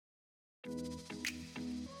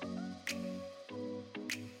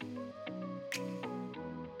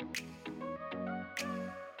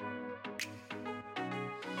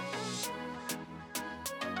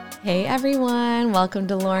Hey everyone, welcome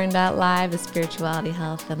to Lauren.live, a spirituality,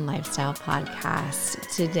 health, and lifestyle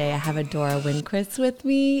podcast. Today I have Adora Winquist with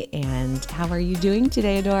me, and how are you doing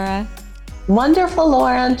today, Adora? Wonderful,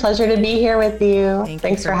 Lauren. Pleasure to be here with you.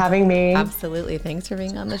 Thanks for having me. Absolutely. Thanks for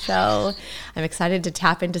being on the show. I'm excited to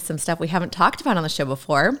tap into some stuff we haven't talked about on the show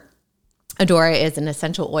before. Adora is an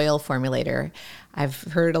essential oil formulator. I've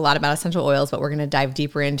heard a lot about essential oils, but we're going to dive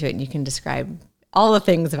deeper into it, and you can describe all the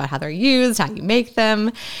things about how they're used, how you make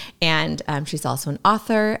them. And she's also an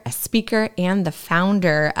author, a speaker, and the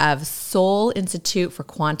founder of Soul Institute for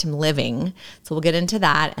Quantum Living. So we'll get into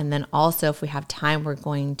that. And then also, if we have time, we're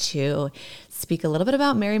going to speak a little bit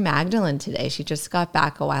about Mary Magdalene today. She just got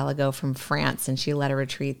back a while ago from France, and she led a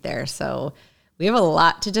retreat there. So we have a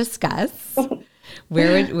lot to discuss.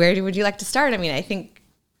 Where would you like to start? I mean, I think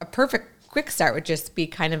a perfect quick start would just be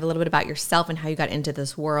kind of a little bit about yourself and how you got into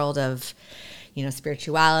this world of, you know,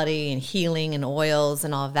 spirituality and healing and oils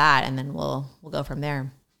and all of that. And then we'll go from there.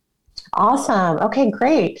 Awesome. Okay,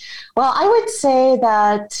 great. Well, I would say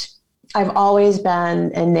that I've always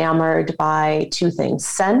been enamored by two things,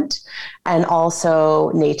 scent and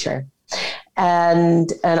also nature.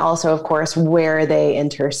 And also, of course, where they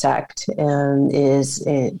intersect is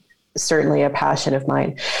certainly a passion of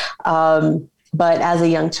mine. But as a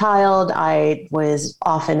young child, I was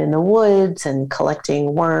often in the woods and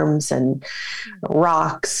collecting worms and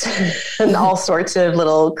rocks and all sorts of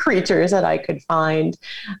little creatures that I could find.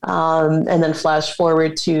 And then flash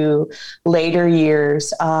forward to later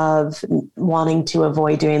years of wanting to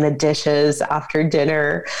avoid doing the dishes after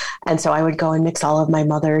dinner. And so I would go and mix all of my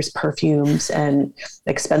mother's perfumes and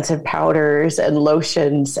expensive powders and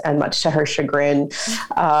lotions, and much to her chagrin,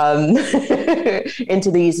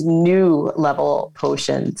 into these new level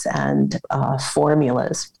potions and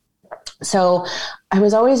formulas. So I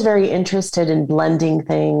was always very interested in blending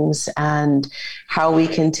things and how we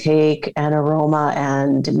can take an aroma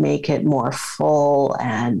and make it more full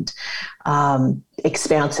and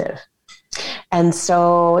expansive. And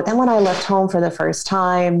so then when I left home for the first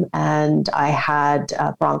time and I had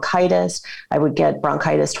bronchitis, I would get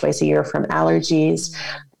bronchitis twice a year from allergies.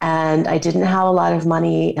 And I didn't have a lot of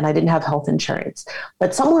money and I didn't have health insurance.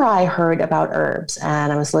 But somewhere I heard about herbs,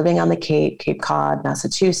 and I was living on the Cape Cod,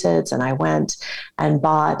 Massachusetts. And I went and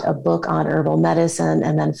bought a book on herbal medicine,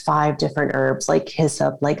 and then 5 different herbs like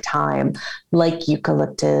hyssop, like thyme, like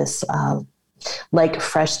eucalyptus, like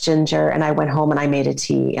fresh ginger. And I went home and I made a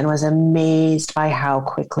tea and was amazed by how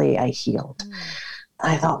quickly I healed.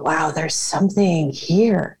 I thought, wow, there's something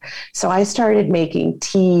here. So I started making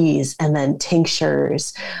teas and then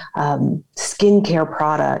tinctures, skincare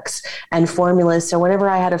products and formulas. So whenever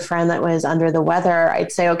I had a friend that was under the weather,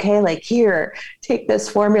 I'd say, okay, like here, take this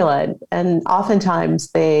formula. And oftentimes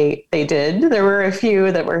they did. There were a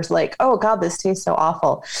few that were like, oh God, this tastes so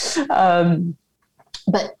awful.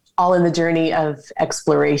 But all in the journey of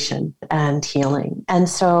exploration and healing. And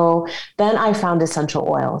so then I found essential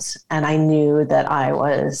oils, and I knew that I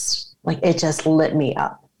was like, it just lit me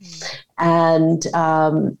up. And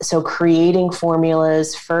so creating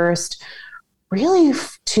formulas first, really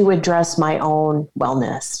to address my own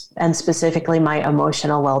wellness and specifically my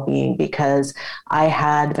emotional well-being, because I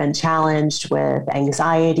had been challenged with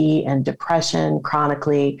anxiety and depression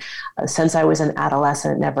chronically since I was an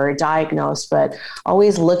adolescent, never diagnosed, but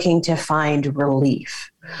always looking to find relief.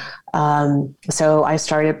 So I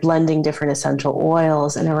started blending different essential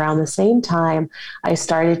oils, and around the same time, I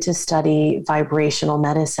started to study vibrational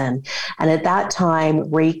medicine. And at that time,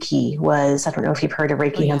 Reiki was, I don't know if you've heard of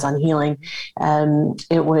Reiki, hands-on healing.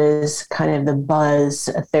 It was kind of the buzz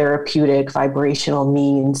therapeutic vibrational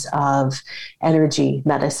means of energy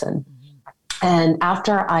medicine. And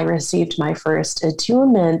after I received my first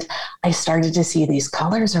attunement, I started to see these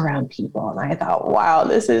colors around people. And I thought, wow,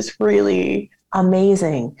 this is really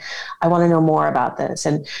amazing. I want to know more about this.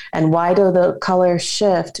 And why do the colors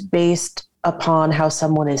shift based upon how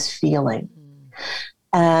someone is feeling?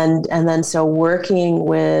 And then so working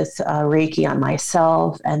with Reiki on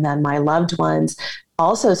myself and then my loved ones,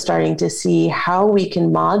 also starting to see how we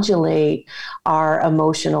can modulate our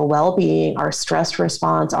emotional well-being, our stress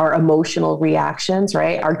response, our emotional reactions,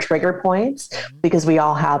 right? Our trigger points, because we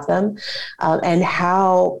all have them, and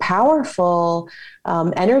how powerful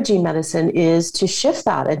energy medicine is to shift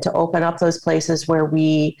that and to open up those places where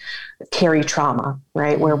we carry trauma,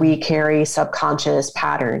 right? Where we carry subconscious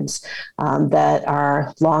patterns that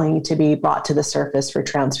are longing to be brought to the surface for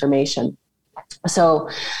transformation. So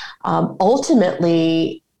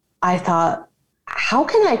ultimately, I thought, how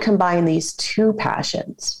can I combine these two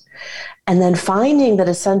passions? And then finding that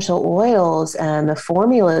essential oils and the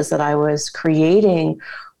formulas that I was creating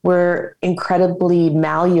we're incredibly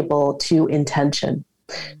malleable to intention,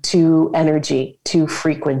 to energy, to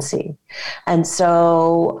frequency. And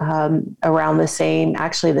so around the same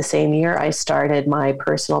year, I started my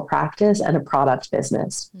personal practice and a product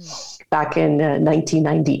business back in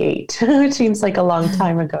 1998, which seems like a long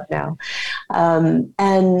time ago now.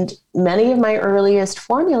 And many of my earliest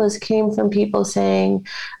formulas came from people saying,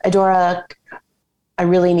 Adora, I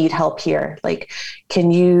really need help here. Like, can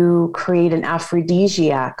you create an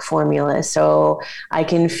aphrodisiac formula so I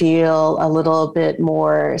can feel a little bit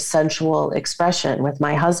more sensual expression with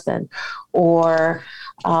my husband? Or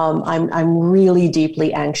I'm really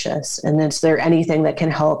deeply anxious, and is there anything that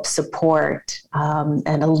can help support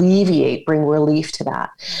and alleviate, bring relief to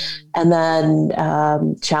that? And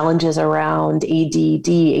then challenges around ADD,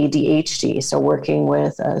 ADHD. So working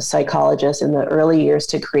with a psychologist in the early years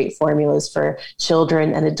to create formulas for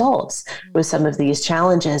children and adults with some of these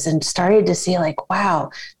challenges, and started to see like,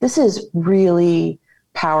 wow, this is really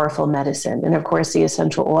powerful medicine. And of course, the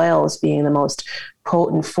essential oils being the most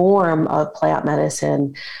potent form of plant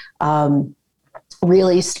medicine,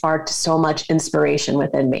 really sparked so much inspiration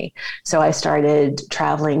within me. So I started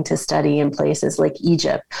traveling to study in places like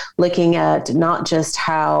Egypt, looking at not just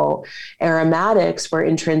how aromatics were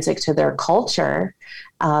intrinsic to their culture,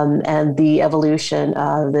 and the evolution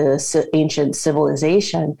of the ancient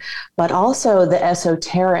civilization, but also the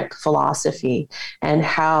esoteric philosophy and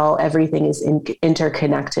how everything is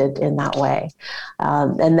interconnected in that way.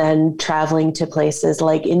 And then traveling to places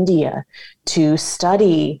like India to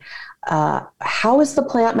study how is the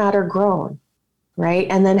plant matter grown, right?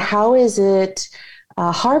 And then how is it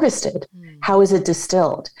harvested? How is it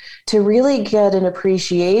distilled? To really get an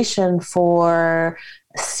appreciation for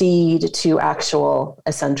seed to actual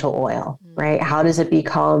essential oil, right? How does it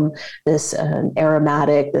become this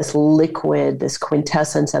aromatic, this liquid, this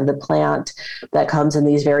quintessence of the plant that comes in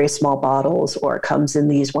these very small bottles or comes in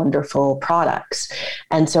these wonderful products?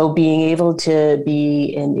 And so being able to be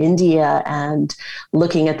in India and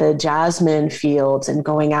looking at the jasmine fields and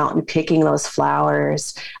going out and picking those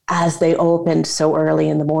flowers as they opened so early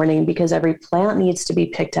in the morning, because every plant needs to be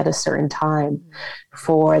picked at a certain time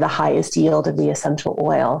for the highest yield of the essential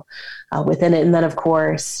oil within it. And then, of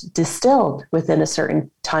course, distilled within a certain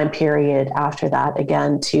time period after that,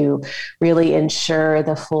 again, to really ensure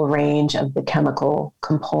the full range of the chemical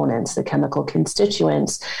components, the chemical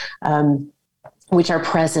constituents, which are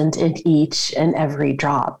present in each and every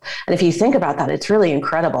drop. And if you think about that, it's really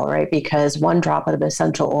incredible, right? Because one drop of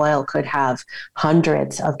essential oil could have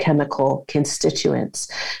hundreds of chemical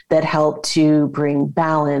constituents that help to bring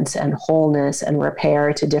balance and wholeness and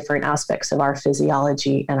repair to different aspects of our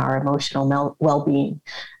physiology and our emotional well-being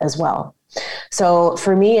as well. So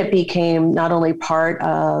for me, it became not only part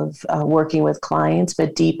of working with clients,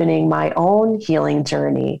 but deepening my own healing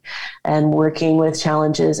journey and working with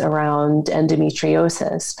challenges around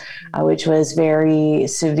endometriosis, which was very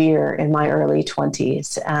severe in my early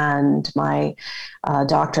 20s. And my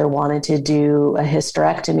doctor wanted to do a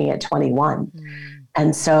hysterectomy at 21.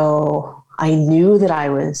 And so I knew that I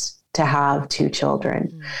was to have 2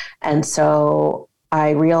 children. And so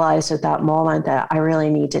I realized at that moment that I really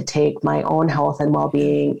need to take my own health and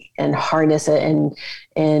well-being and harness it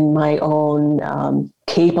in my own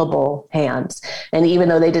capable hands. And even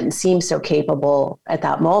though they didn't seem so capable at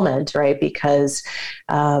that moment, right, because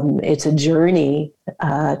it's a journey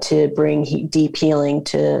to bring deep healing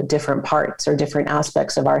to different parts or different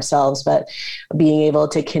aspects of ourselves, but being able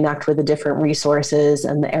to connect with the different resources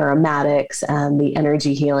and the aromatics and the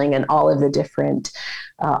energy healing and all of the different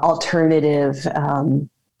alternative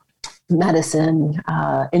medicine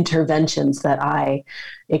interventions that I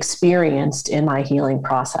experienced in my healing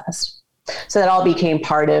process. So that all became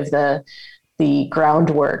part of the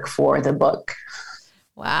groundwork for the book.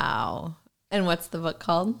 Wow. And what's the book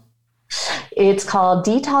called? It's called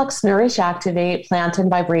Detox, Nourish, Activate, Plant and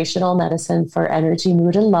Vibrational Medicine for Energy,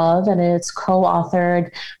 Mood, and Love. And it's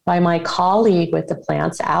co-authored by my colleague with the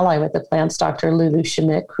plants, ally with the plants, Dr. Lulu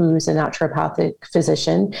Schmidt, who's a naturopathic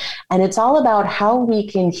physician. And it's all about how we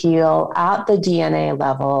can heal at the DNA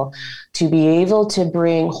level to be able to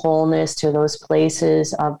bring wholeness to those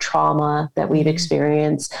places of trauma that we've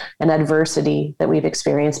experienced and adversity that we've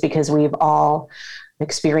experienced, because we've all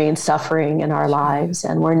experience suffering in our lives,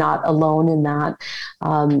 and we're not alone in that.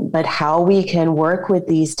 But how we can work with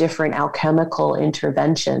these different alchemical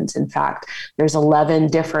interventions. In fact, there's 11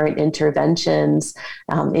 different interventions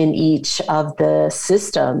in each of the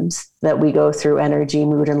systems that we go through: energy,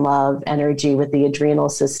 mood, and love, energy with the adrenal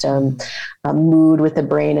system, mood with the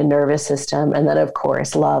brain and nervous system, and then, of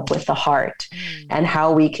course, love with the heart, and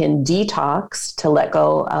how we can detox to let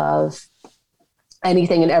go of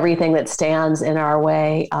anything and everything that stands in our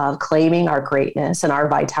way of claiming our greatness and our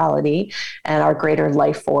vitality and our greater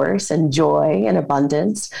life force and joy and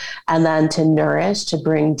abundance. And then to nourish, to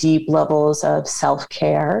bring deep levels of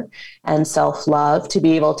self-care and self-love, to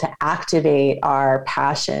be able to activate our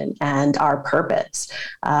passion and our purpose.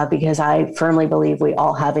 Because I firmly believe we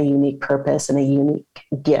all have a unique purpose and a unique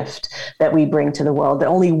gift that we bring to the world, that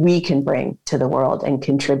only we can bring to the world and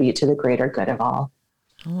contribute to the greater good of all.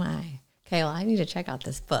 Oh my. Okay, well, I need to check out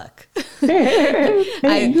this book. There's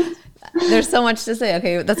so much to say.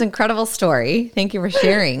 Okay, that's an incredible story. Thank you for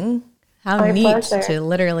sharing. How My neat pleasure. to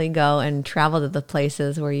literally go and travel to the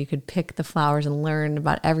places where you could pick the flowers and learn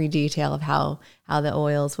about every detail of how the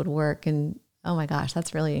oils would work. And oh my gosh,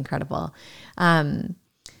 that's really incredible. Okay,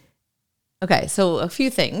 so a few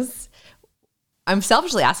things. I'm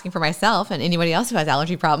selfishly asking for myself and anybody else who has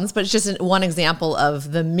allergy problems, but it's just one example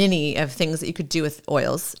of the many of things that you could do with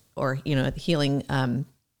oils or, the healing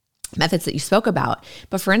methods that you spoke about.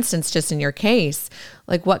 But for instance, just in your case,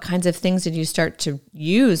 like what kinds of things did you start to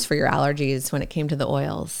use for your allergies when it came to the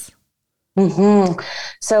oils? Mm-hmm.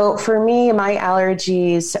 So for me, my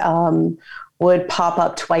allergies would pop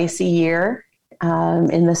up twice a year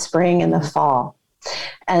in the spring and the fall.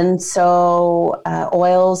 And so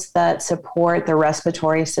oils that support the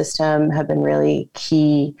respiratory system have been really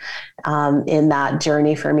key in that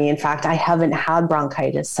journey for me. In fact, I haven't had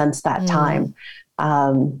bronchitis since that time,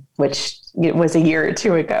 which it was a year or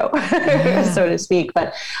two ago, so to speak.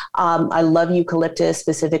 But I love eucalyptus,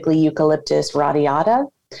 specifically Eucalyptus radiata,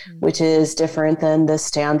 which is different than the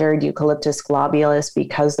standard Eucalyptus globulus,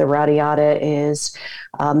 because the radiata is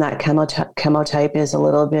that chemotype is a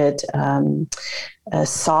little bit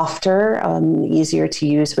softer, easier to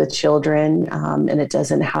use with children, and it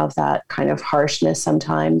doesn't have that kind of harshness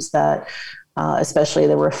sometimes that especially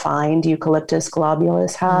the refined Eucalyptus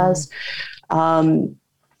globulus has.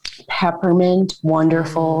 Peppermint,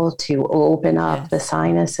 wonderful to open up the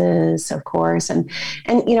sinuses, of course. And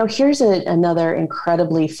here's another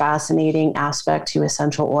incredibly fascinating aspect to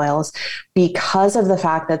essential oils. Because of the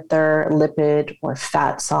fact that they're lipid or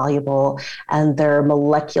fat soluble and their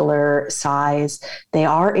molecular size, they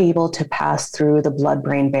are able to pass through the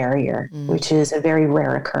blood-brain barrier, which is a very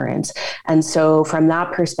rare occurrence. And so from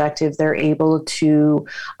that perspective, they're able to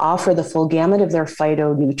offer the full gamut of their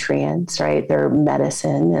phytonutrients, right? Their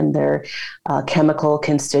medicine and their chemical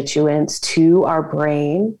constituents to our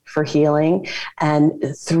brain for healing and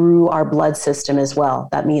through our blood system as well.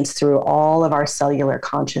 That means through all of our cellular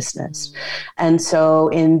consciousness. And so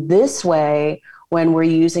in this way, when we're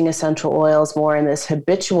using essential oils more in this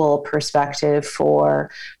habitual perspective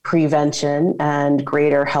for prevention and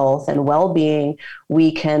greater health and well-being,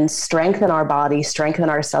 we can strengthen our body, strengthen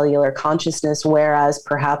our cellular consciousness, whereas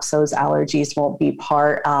perhaps those allergies won't be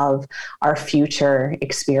part of our future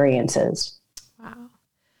experiences. Wow.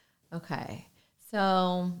 Okay.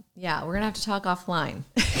 So yeah, we're going to have to talk offline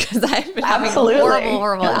because I've been having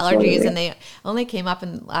horrible allergies, and they only came up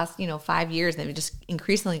in the last, 5 years, and they've just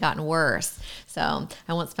increasingly gotten worse. So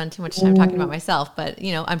I won't spend too much time talking about myself, but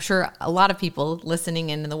I'm sure a lot of people listening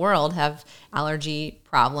in the world have allergy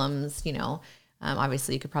problems,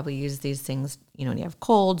 obviously you could probably use these things, when you have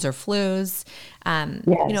colds or flus.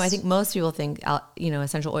 I think most people think,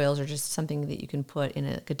 essential oils are just something that you can put in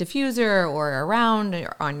a diffuser or around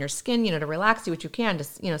or on your skin, to relax you, which you can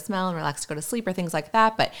just, smell and relax to go to sleep or things like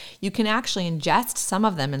that. But you can actually ingest some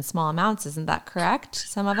of them in small amounts. Isn't that correct?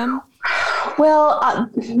 Some of them? Well,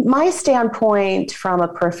 my standpoint from a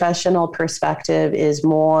professional perspective is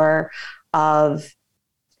more of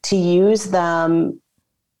to use them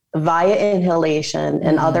via inhalation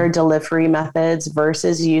and other delivery methods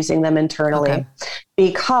versus using them internally,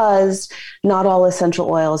 because not all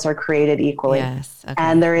essential oils are created equally. Yes. Okay.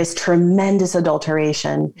 And there is tremendous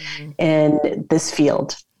adulteration in this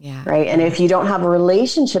field. Yeah. Right. And if you don't have a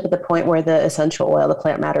relationship at the point where the essential oil, the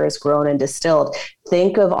plant matter, is grown and distilled,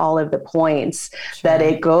 think of all of the points that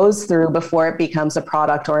it goes through before it becomes a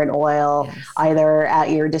product or an oil, either at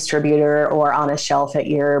your distributor or on a shelf at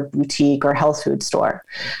your boutique or health food store.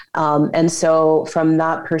 And so from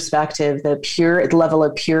that perspective, the level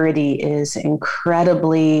of purity is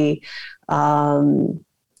incredibly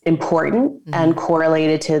important and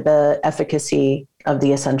correlated to the efficacy of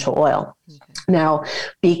the essential oil. Now,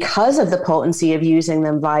 because of the potency of using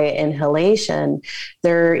them via inhalation,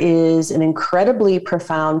 there is an incredibly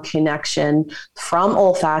profound connection from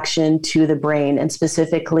olfaction to the brain, and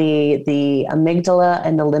specifically the amygdala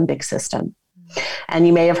and the limbic system. And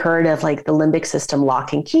you may have heard of like the limbic system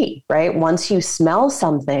lock and key, right? Once you smell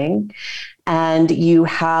something and you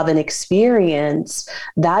have an experience,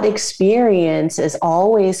 that experience is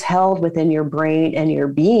always held within your brain and your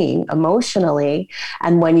being emotionally.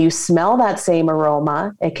 And when you smell that same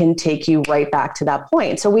aroma, it can take you right back to that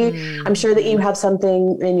point. So I'm sure that you have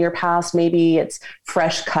something in your past. Maybe it's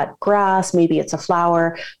fresh cut grass, maybe it's a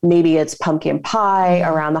flower, maybe it's pumpkin pie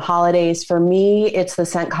around the holidays. For me, it's the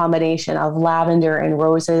scent combination of lavender and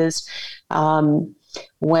roses.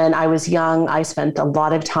 When I was young, I spent a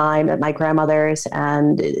lot of time at my grandmother's,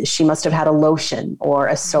 and she must have had a lotion or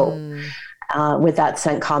a soap with that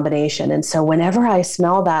scent combination. And so whenever I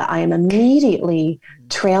smell that, I am immediately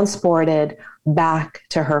transported back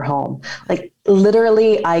to her home. Like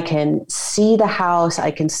literally, I can see the house,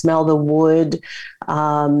 I can smell the wood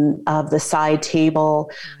of the side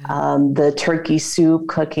table, the turkey soup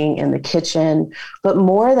cooking in the kitchen. But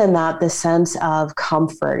more than that, the sense of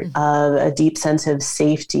comfort, of a deep sense of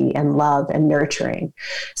safety and love and nurturing.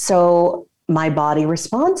 So my body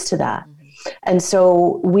responds to that. And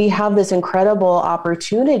so we have this incredible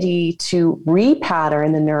opportunity to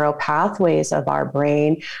repattern the neural pathways of our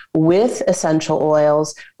brain with essential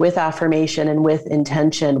oils, with affirmation, and with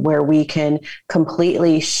intention, where we can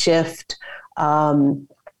completely shift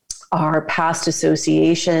our past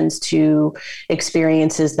associations to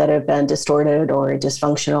experiences that have been distorted or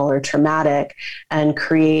dysfunctional or traumatic, and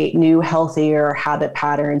create new, healthier habit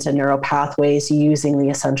patterns and neural pathways using the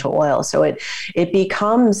essential oil. So it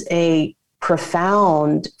becomes a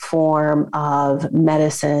profound form of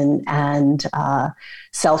medicine and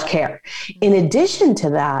self-care. In addition to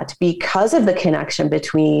that, because of the connection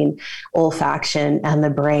between olfaction and the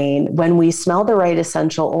brain, when we smell the right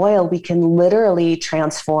essential oil, we can literally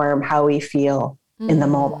transform how we feel in the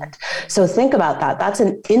moment. So think about that. That's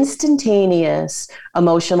an instantaneous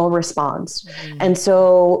emotional response. And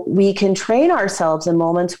so we can train ourselves in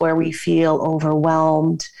moments where we feel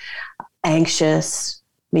overwhelmed, anxious,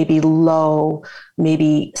 maybe low,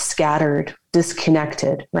 maybe scattered,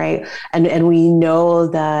 disconnected, right? And we know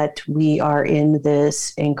that we are in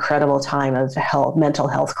this incredible time of mental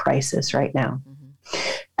health crisis right now.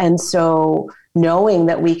 And so knowing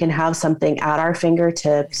that we can have something at our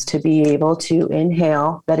fingertips to be able to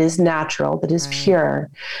inhale that is natural, that is pure,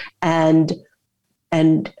 and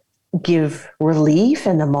give relief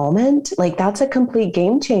in the moment, like that's a complete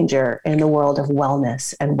game changer in the world of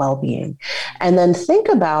wellness and well-being. And then think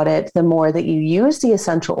about it, the more that you use the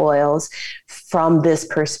essential oils from this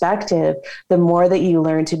perspective, the more that you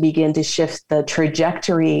learn to begin to shift the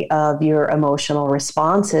trajectory of your emotional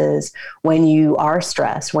responses when you are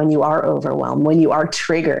stressed, when you are overwhelmed, when you are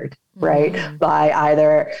triggered, right? By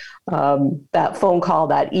either that phone call,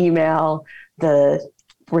 that email, the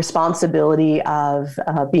responsibility of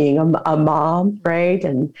being a mom, right?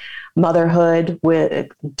 And motherhood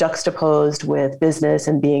juxtaposed with business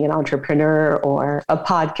and being an entrepreneur or a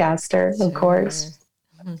podcaster, of course.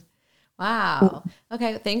 Wow.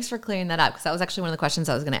 Okay. Thanks for clearing that up. Because that was actually one of the questions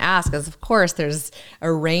I was going to ask, is of course there's a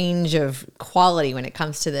range of quality when it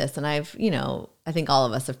comes to this. And I think all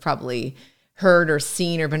of us have probably heard or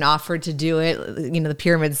seen or been offered to do it, the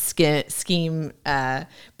pyramid scheme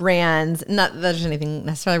brands. Not that there's anything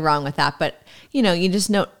necessarily wrong with that, but you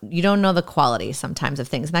just know, you don't know the quality sometimes of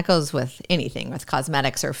things. And that goes with anything, with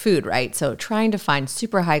cosmetics or food, right? So trying to find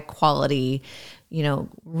super high quality,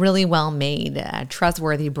 really well made,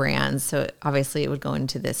 trustworthy brands. So obviously it would go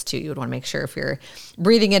into this too. You would want to make sure if you're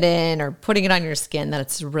breathing it in or putting it on your skin, that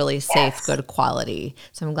it's really safe, good quality.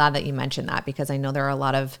 So I'm glad that you mentioned that, because I know there are a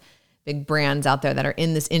lot of big brands out there that are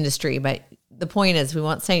in this industry, but the point is we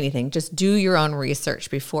won't say anything. Just do your own research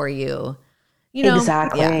before you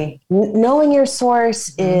Exactly. Knowing your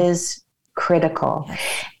source is critical.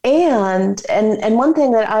 Yes. And one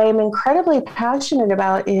thing that I am incredibly passionate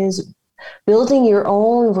about is building your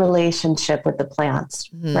own relationship with the plants,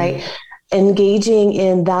 right? Engaging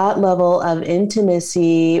in that level of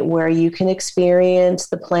intimacy where you can experience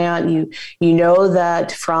the plant. You know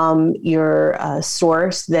that from your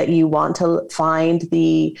source that you want to find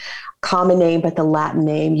the common name, but the Latin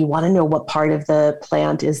name. You want to know what part of the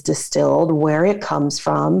plant is distilled, where it comes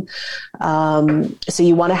from. So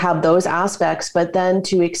you want to have those aspects, but then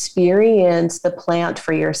to experience the plant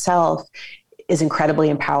for yourself is incredibly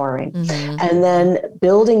empowering. And then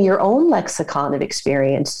building your own lexicon of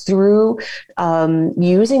experience through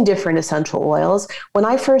using different essential oils. When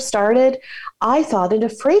I first started, I thought that a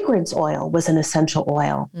fragrance oil was an essential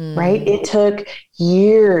oil, right? It took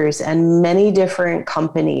years and many different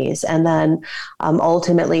companies, and then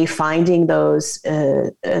ultimately finding those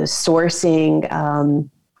sourcing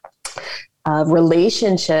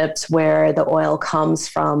relationships where the oil comes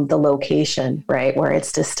from the location, right, where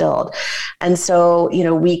it's distilled. And so,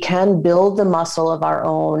 we can build the muscle of our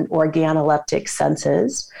own organoleptic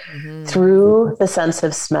senses through the sense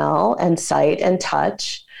of smell and sight and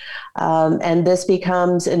touch. And this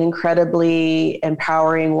becomes an incredibly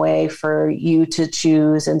empowering way for you to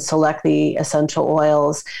choose and select the essential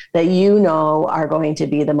oils that are going to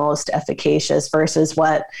be the most efficacious versus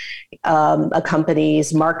what a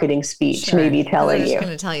company's marketing speech may be telling you. They're just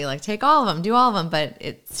going to tell you, like, take all of them, do all of them. But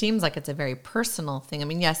it seems like it's a very personal thing. I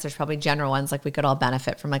mean, yes, there's probably general ones, like we could all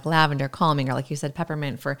benefit from, like lavender calming, or like you said,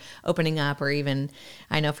 peppermint for opening up, or even,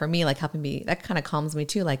 I know for me, like helping me, that kind of calms me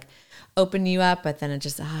too, like open you up, but then it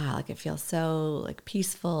just, like it feels so like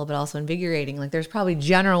peaceful, but also invigorating. Like there's probably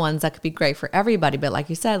general ones that could be great for everybody. But like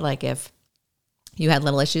you said, like if you had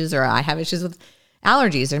little issues, or I have issues with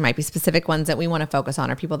allergies, there might be specific ones that we want to focus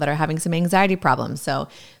on, or people that are having some anxiety problems. So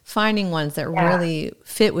finding ones that really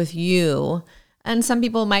fit with you. And some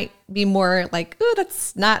people might be more like, oh,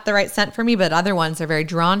 that's not the right scent for me, but other ones are very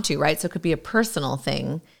drawn to, right? So it could be a personal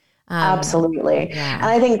thing. Absolutely. Yeah. And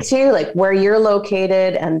I think too, like where you're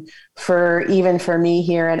located, and for me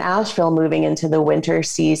here in Asheville, moving into the winter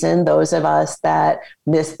season, those of us that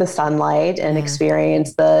miss the sunlight and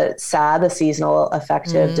experience the SAD, the seasonal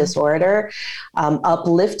affective disorder,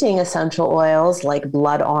 uplifting essential oils like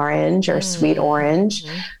blood orange or sweet orange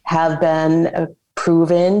have been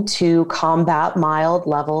proven to combat mild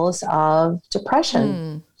levels of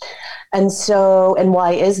depression. And so, and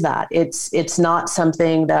why is that? It's not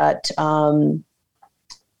something that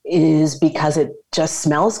is because it just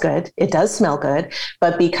smells good. It does smell good,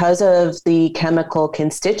 but because of the chemical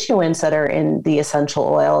constituents that are in the essential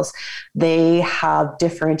oils, they have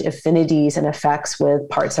different affinities and effects with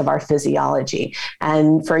parts of our physiology.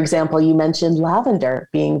 And for example, you mentioned lavender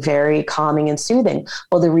being very calming and soothing.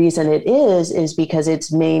 Well, the reason it is because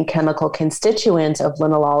its main chemical constituents of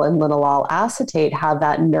linalool and linalool acetate have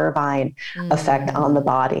that nervine effect on the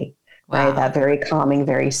body, right? That very calming,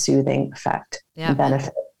 very soothing effect and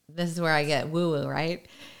benefit. This is where I get woo-woo, right?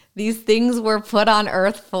 These things were put on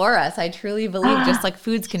earth for us. I truly believe, just like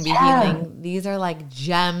foods can be healing, these are like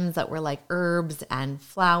gems that were like herbs and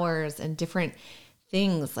flowers and different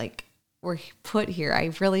things like were put here.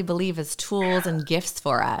 I really believe as tools and gifts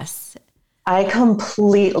for us. I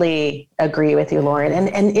completely agree with you, Lauren.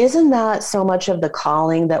 And isn't that so much of the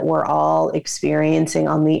calling that we're all experiencing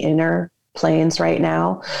on the inner planes right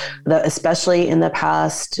now, especially in the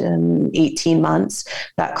past 18 months,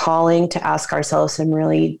 that calling to ask ourselves some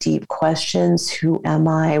really deep questions. Who am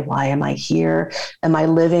I? Why am I here? Am I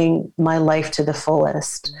living my life to the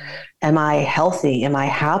fullest? Am I healthy? Am I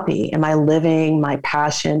happy? Am I living my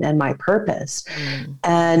passion and my purpose?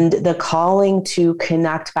 And the calling to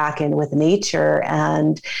connect back in with nature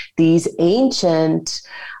and these ancient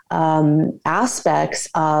aspects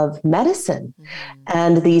of medicine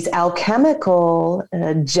and these alchemical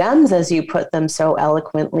gems, as you put them so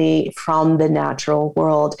eloquently, from the natural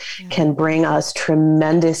world can bring us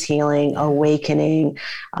tremendous healing, awakening,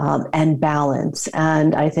 and balance.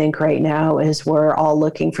 And I think right now, as we're all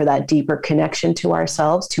looking for that deeper connection to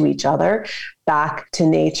ourselves, to each other, back to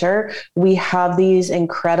nature, we have these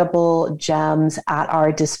incredible gems at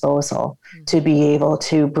our disposal to be able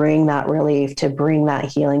to bring that relief, to bring that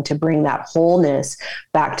healing, to bring that wholeness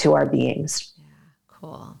back to our beings. Yeah,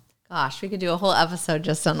 cool. Gosh, we could do a whole episode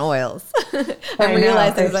just on oils. I'm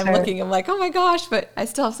realizing as I'm looking, I'm like, oh my gosh, but I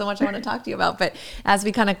still have so much I want to talk to you about. But as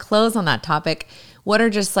we kind of close on that topic, what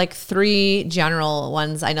are just like 3 general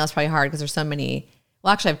ones? I know it's probably hard because there's so many.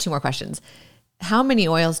 Well, actually I have 2 more questions. How many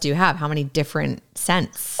oils do you have? How many different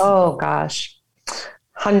scents? Oh gosh,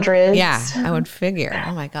 hundreds. Yeah, I would figure.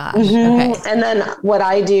 Oh my gosh. Okay. And then what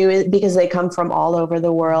I do is, because they come from all over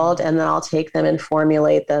the world, and then I'll take them and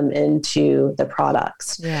formulate them into the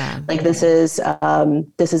products. Yeah. Like this is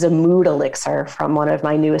a mood elixir from one of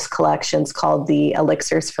my newest collections called the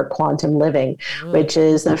Elixirs for Quantum Living, which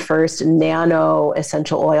is the first nano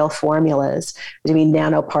essential oil formulas to be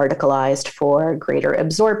nanoparticleized for greater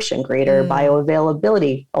absorption, greater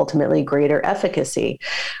bioavailability, ultimately greater efficacy.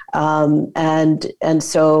 And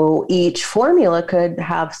so each formula could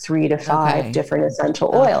have 3 to 5 different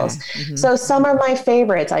essential oils. So some are my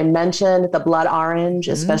favorites. I mentioned the blood orange,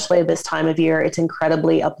 especially this time of year. It's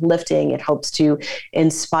incredibly uplifting. It helps to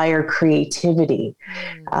inspire creativity.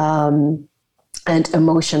 And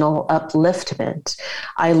emotional upliftment.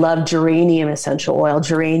 I love geranium essential oil.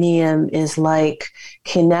 Geranium is like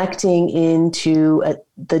connecting into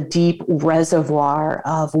the deep reservoir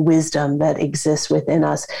of wisdom that exists within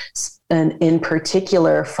us, and in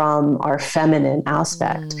particular from our feminine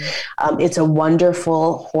aspect. It's a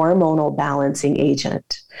wonderful hormonal balancing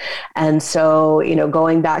agent. And so,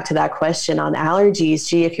 going back to that question on allergies,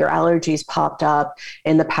 gee, if your allergies popped up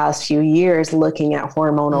in the past few years, looking at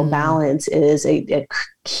hormonal balance is a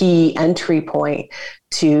key entry point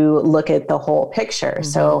to look at the whole picture.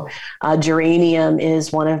 So geranium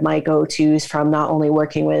is one of my go-tos from not only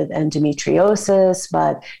working with endometriosis,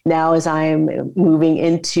 but now as I'm moving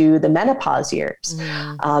into the menopause years,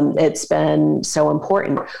 it's been so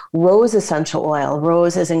important. Rose essential oil.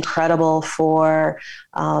 Rose is incredible for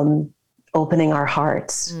opening our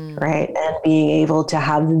hearts, right? And being able to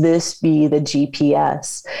have this be the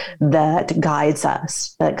GPS that guides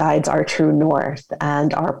us, that guides our true north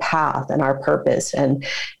and our path and our purpose, and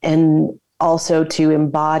also to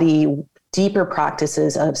embody deeper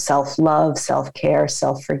practices of self-love, self-care,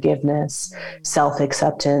 self-forgiveness,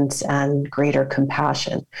 self-acceptance, and greater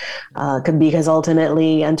compassion. Because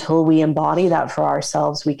ultimately, until we embody that for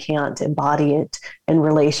ourselves, we can't embody it in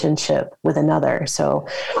relationship with another. So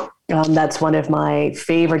that's one of my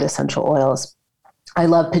favorite essential oils. I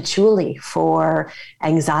love patchouli for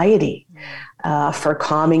anxiety, for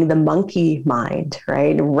calming the monkey mind,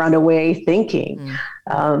 right? Runaway thinking.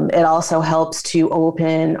 It also helps to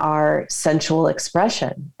open our sensual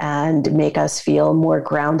expression and make us feel more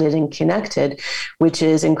grounded and connected, which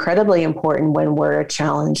is incredibly important when we're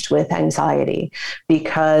challenged with anxiety,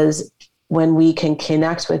 because when we can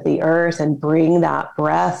connect with the earth and bring that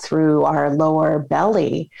breath through our lower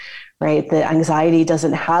belly, right, the anxiety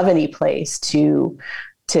doesn't have any place to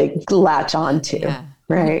latch onto,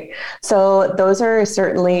 right? So those are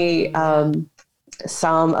certainly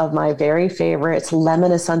some of my very favorites.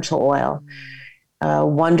 Lemon essential oil,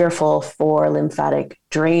 wonderful for lymphatic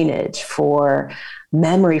drainage, for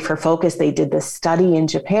memory, for focus. They did this study in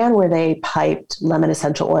Japan where they piped lemon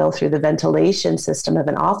essential oil through the ventilation system of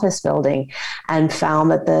an office building and found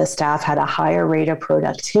that the staff had a higher rate of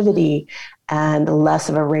productivity and less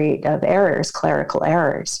of a rate of errors, clerical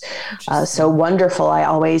errors. So wonderful. I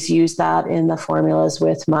always use that in the formulas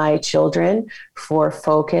with my children for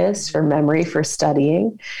focus, for memory, for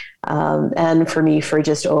studying, and for me, for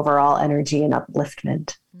just overall energy and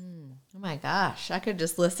upliftment. Oh my gosh, I could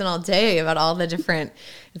just listen all day about all the different,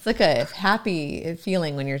 it's like a happy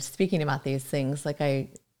feeling when you're speaking about these things. Like I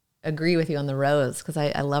agree with you on the rose, because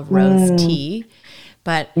I love rose tea,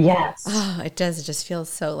 but yes, it does. It just feels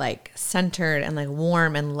so like centered and like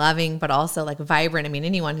warm and loving, but also like vibrant. I mean,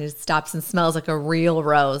 anyone who stops and smells like a real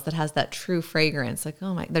rose that has that true fragrance, like,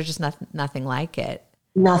 oh my, there's just nothing like it.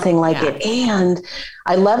 Nothing like it. And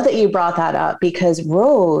I love that you brought that up, because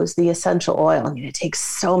rose, the essential oil, I mean, it takes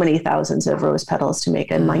so many thousands of rose petals to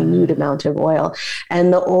make a minute amount of oil.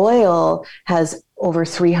 And the oil has over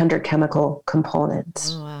 300 chemical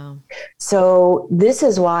components. Oh, wow. So this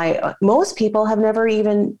is why most people have never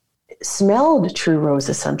even smelled true rose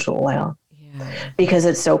essential oil. Because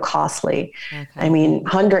it's so costly. Okay. I mean,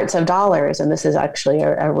 hundreds of dollars. And this is actually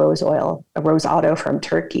a rose oil, a rose otto from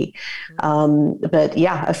Turkey. But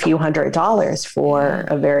yeah, a few $100s for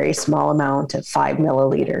a very small amount of 5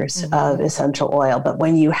 milliliters of essential oil. But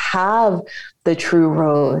when you have the true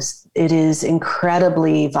rose, it is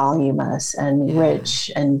incredibly voluminous and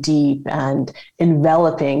rich and deep and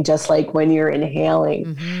enveloping, just like when you're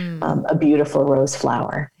inhaling a beautiful rose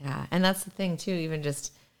flower. Yeah. And that's the thing too, even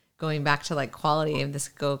just going back to like quality, and this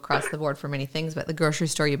could go across the board for many things, but the grocery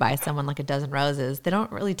store, you buy someone like a dozen roses, they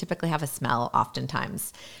don't really typically have a smell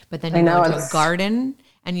oftentimes, but then you go to a garden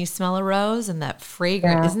and you smell a rose and that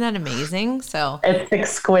fragrance, isn't that amazing? So it's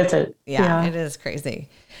exquisite. Yeah, it is crazy.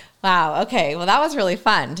 Wow. Okay. Well, that was really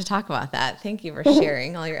fun to talk about that. Thank you for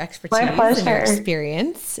sharing all your expertise and your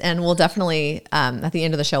experience. And we'll definitely, at the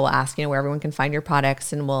end of the show, we'll ask, where everyone can find your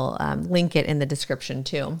products, and we'll link it in the description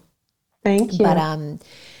too. Thank you. But,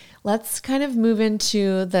 let's kind of move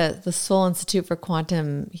into the Soul Institute for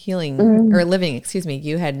Quantum Healing or Living, excuse me.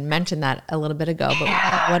 You had mentioned that a little bit ago, but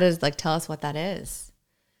what is, tell us what that is.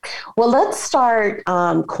 Well, let's start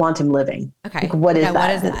quantum living. Okay. What is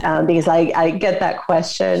that? Because I get that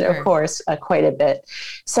question, of course, quite a bit.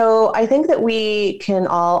 So I think that we can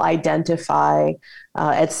all identify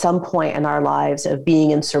at some point in our lives of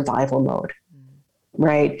being in survival mode.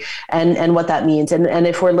 Right. And what that means. And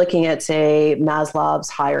if we're looking at, say, Maslow's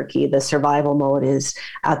hierarchy, the survival mode is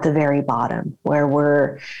at the very bottom,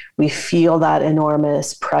 where we feel that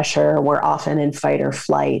enormous pressure. We're often in fight or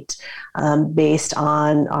flight based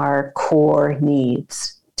on our core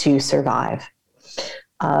needs to survive.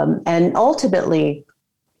 And ultimately,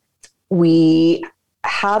 we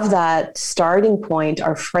have that starting point,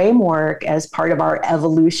 our framework, as part of our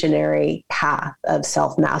evolutionary path of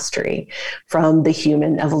self-mastery from the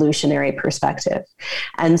human evolutionary perspective.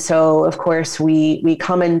 And so, of course, we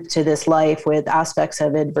come into this life with aspects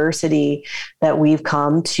of adversity that we've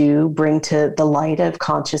come to bring to the light of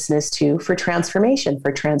consciousness to for transformation,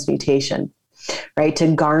 for transmutation. Right,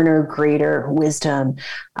 to garner greater wisdom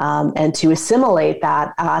and to assimilate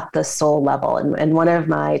that at the soul level. And one of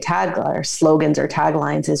my slogans or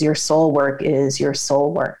taglines is your soul work is your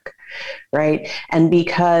soul work. Right. And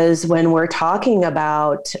because when we're talking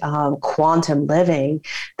about quantum living,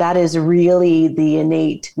 that is really the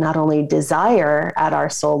innate, not only desire at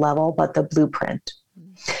our soul level, but the blueprint.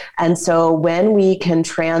 And so when we can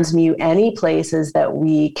transmute any places that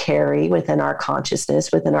we carry within our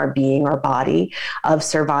consciousness, within our being, our body of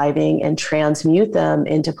surviving, and transmute them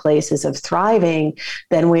into places of thriving,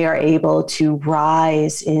 then we are able to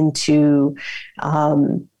rise into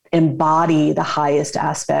embody the highest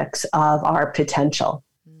aspects of our potential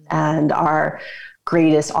and our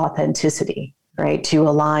greatest authenticity. Right, to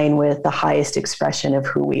align with the highest expression of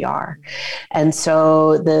who we are. And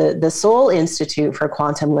so the Soul Institute for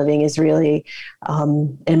Quantum Living is really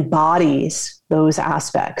embodies those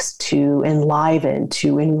aspects to enliven,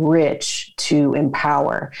 to enrich, to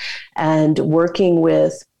empower, and working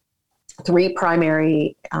with three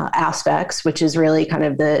primary aspects, which is really kind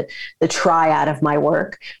of the triad of my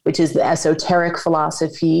work, which is the esoteric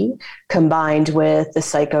philosophy combined with the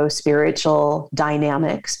psycho-spiritual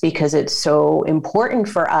dynamics, because it's so important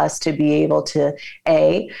for us to be able to,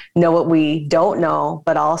 know what we don't know,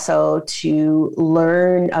 but also to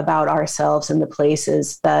learn about ourselves in the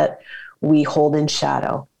places that we hold in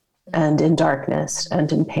shadow and in darkness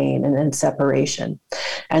and in pain and in separation.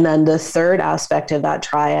 And then the third aspect of that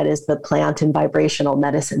triad is the plant and vibrational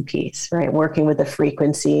medicine piece, right? Working with the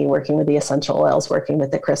frequency, working with the essential oils, working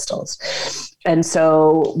with the crystals. And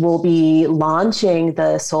so we'll be launching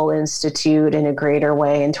the Soul Institute in a greater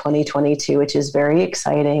way in 2022, which is very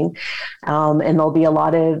exciting. And there'll be a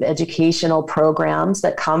lot of educational programs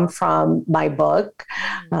that come from my book,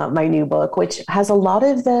 my new book, which has a lot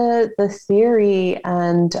of the theory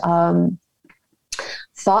and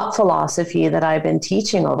thought philosophy that I've been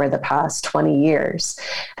teaching over the past 20 years.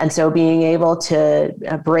 And so being able to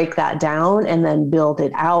break that down and then build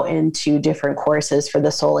it out into different courses for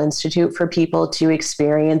the Soul Institute for people to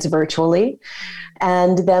experience virtually.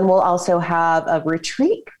 And then we'll also have a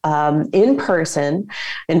retreat in person.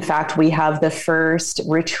 In fact, we have the first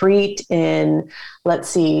retreat in,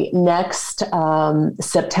 next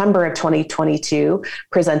September of 2022,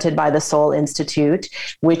 presented by the Soul Institute,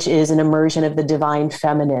 which is an immersion of the divine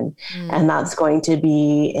feminine. And that's going to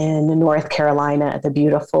be in North Carolina at the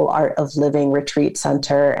beautiful Art of Living Retreat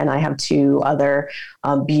Center. And I have two other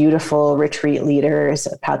beautiful retreat leaders,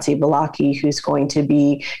 Patsy Balaki, who's going to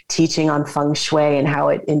be teaching on feng shui and how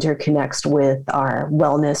it interconnects with our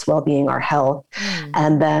wellness, well-being, our health.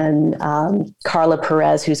 And then Carla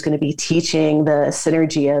Perez, who's going to be teaching the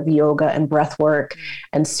synergy of yoga and breath work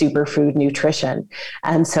and superfood nutrition.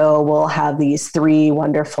 And so we'll have these three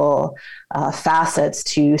wonderful facets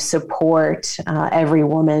to support every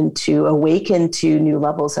woman to awaken to new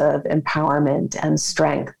levels of empowerment and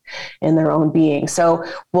strength in their own being. So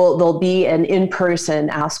there'll be an in-person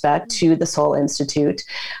aspect to the Soul Institute.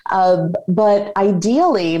 But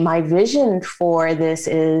ideally, my vision for this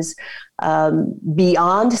is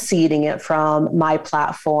beyond seeding it from my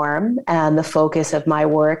platform and the focus of my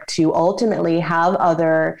work to ultimately have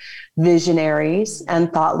other visionaries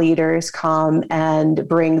and thought leaders come and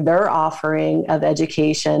bring their offering of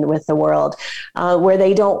education with the world, where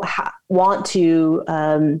they don't want to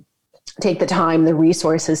take the time, the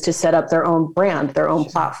resources to set up their own brand, their own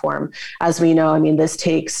platform. As we know, I mean, this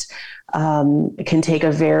can take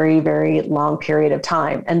a very, very long period of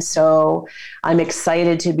time. And so I'm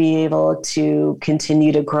excited to be able to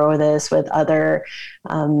continue to grow this with other,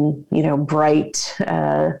 bright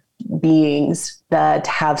beings that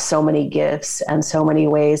have so many gifts and so many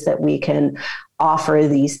ways that we can offer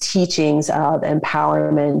these teachings of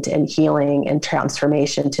empowerment and healing and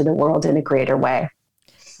transformation to the world in a greater way.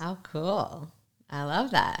 How cool. I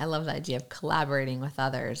love that. I love the idea of collaborating with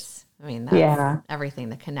others. I mean, that's everything,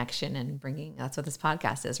 the connection and that's what this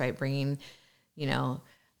podcast is, right? Bringing,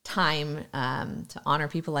 time to honor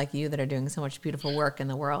people like you that are doing so much beautiful work in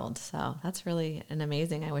the world. So that's really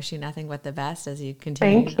amazing. I wish you nothing but the best as you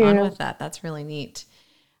continue on with that. That's really neat.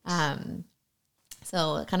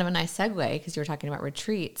 So kind of a nice segue, because you were talking about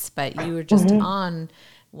retreats, but you were just on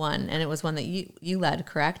one, and it was one that you led,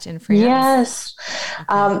 correct, in France? Yes.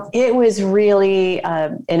 It was really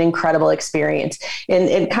an incredible experience.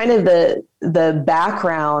 And kind of the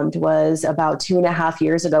background was about 2.5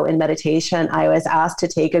 years ago in meditation, I was asked to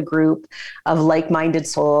take a group of like-minded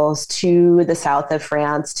souls to the south of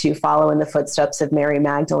France to follow in the footsteps of Mary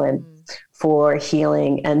Magdalene for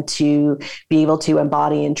healing and to be able to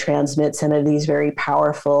embody and transmit some of these very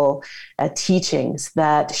powerful teachings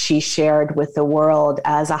that she shared with the world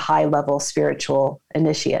as a high-level spiritual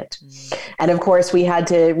initiate. And of course, we had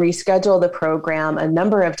to reschedule the program a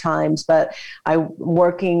number of times, but I'm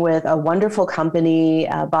working with a wonderful company,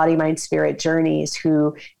 Body, Mind, Spirit Journeys,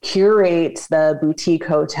 who curates the boutique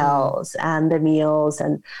hotels and the meals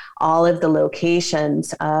and all of the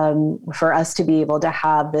locations for us to be able to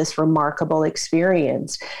have this remarkable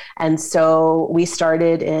experience. And so we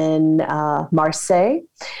started in Marseille.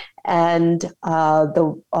 And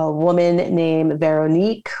the woman named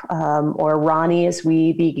Veronique, or Ronnie, as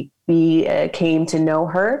we came to know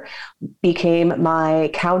her, became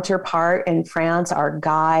my counterpart in France, our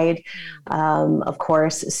guide, of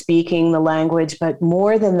course, speaking the language, but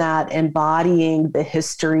more than that, embodying the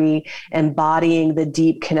history, embodying the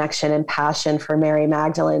deep connection and passion for Mary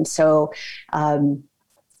Magdalene. So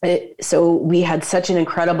we had such an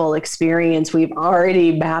incredible experience. We've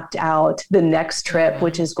already mapped out the next trip,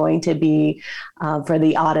 which is going to be for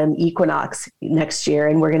the autumn equinox next year.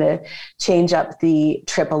 And we're going to change up the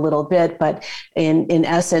trip a little bit. But in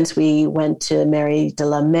essence, we went to Marie de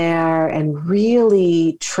la Mer and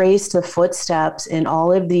really traced the footsteps in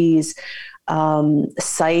all of these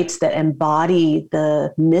sites that embody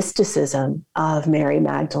the mysticism of Mary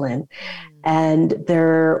Magdalene. And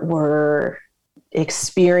there were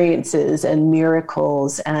experiences and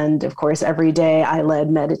miracles. And of course, every day I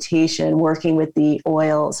led meditation, working with the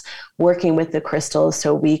oils, working with the crystals,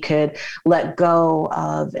 so we could let go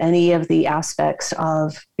of any of the aspects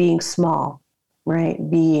of being small, right?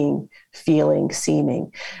 Being, feeling,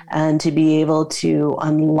 seeming, and to be able to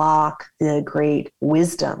unlock the great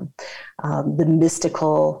wisdom, the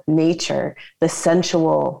mystical nature, the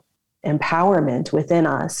sensual empowerment within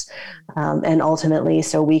us, and ultimately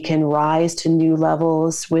so we can rise to new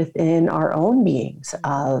levels within our own beings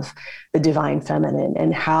of the divine feminine,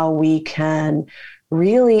 and how we can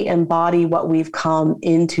really embody what we've come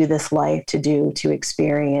into this life to do, to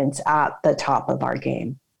experience at the top of our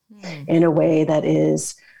game in a way that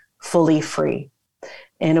is fully free,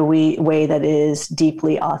 in a way that is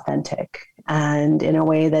deeply authentic, and in a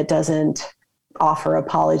way that doesn't offer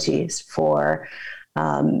apologies for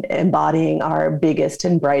embodying our biggest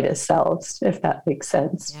and brightest selves, if that makes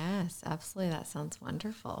sense. Yes, absolutely. That sounds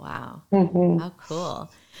wonderful. Wow. Mm-hmm. How cool.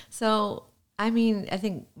 So, I mean, I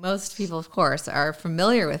think most people, of course, are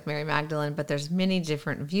familiar with Mary Magdalene, but there's many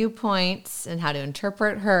different viewpoints and how to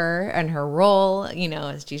interpret her and her role,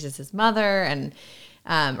 as Jesus's mother and,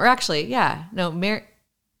 or actually, Mary,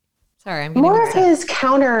 sorry, I'm getting more mixed up. His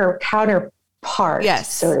counterpart,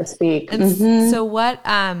 yes, so to speak. And so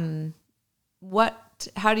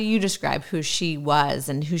how do you describe who she was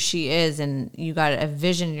and who she is? And you got a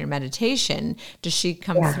vision in your meditation. Does she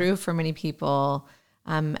come through for many people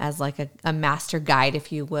as like a master guide,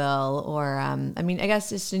 if you will? Or, I guess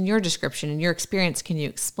just in your description, in your experience, can you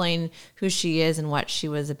explain who she is and what she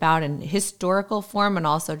was about in historical form, and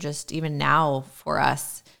also just even now for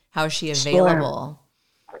us, how is she available?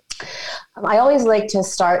 Sure. I always like to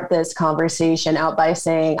start this conversation out by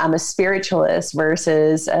saying I'm a spiritualist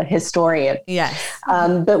versus a historian. Yes.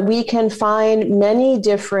 But we can find many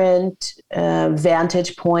different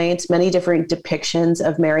vantage points, many different depictions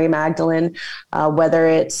of Mary Magdalene, whether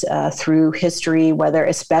it's through history, whether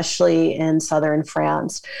especially in southern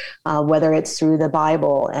France, whether it's through the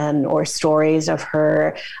Bible or stories of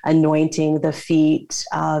her anointing the feet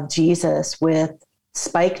of Jesus with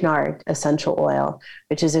spikenard essential oil,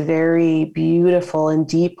 which is a very beautiful and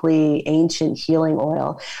deeply ancient healing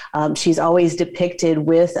oil. She's always depicted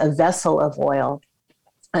with a vessel of oil,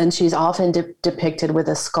 and she's often depicted with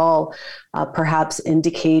a skull, perhaps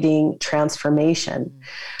indicating transformation.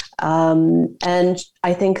 And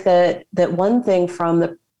I think that one thing from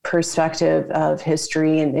the perspective of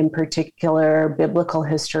history, and in particular biblical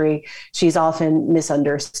history, she's often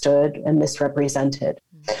misunderstood and misrepresented.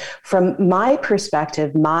 From my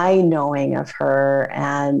perspective, my knowing of her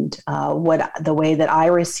and the way that I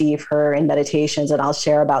receive her in meditations, and I'll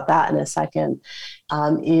share about that in a second,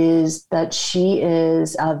 is that she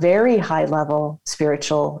is a very high-level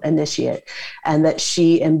spiritual initiate, and that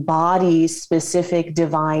she embodies specific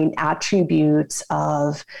divine attributes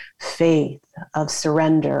of faith, of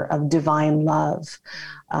surrender, of divine love,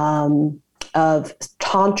 of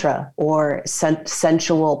tantra or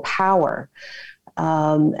sensual power,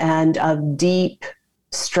 and of deep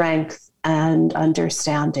strength and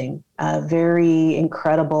understanding, a very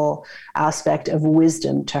incredible aspect of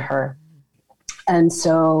wisdom to her. And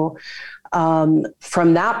so,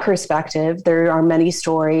 from that perspective, there are many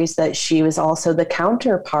stories that she was also the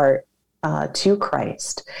counterpart to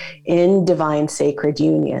Christ in divine sacred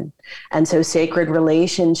union. And so sacred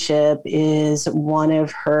relationship is one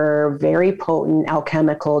of her very potent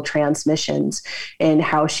alchemical transmissions in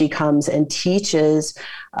how she comes and teaches,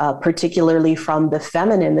 particularly from the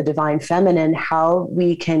feminine, the divine feminine, how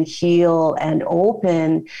we can heal and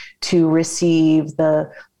open to receive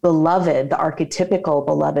the beloved, the archetypical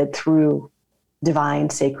beloved through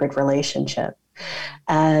divine sacred relationship.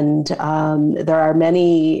 And there are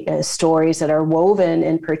many stories that are woven,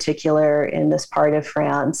 in particular in this part of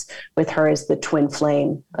France, with her as the twin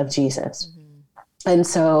flame of Jesus. Mm-hmm. And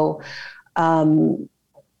so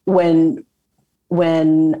when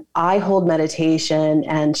I hold meditation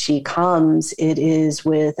and she comes, it is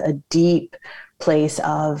with a deep place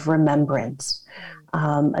of remembrance.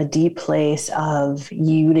 A deep place of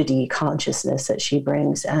unity consciousness that she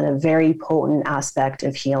brings, and a very potent aspect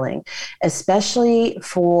of healing, especially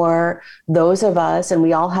for those of us, and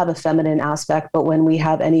we all have a feminine aspect, but when we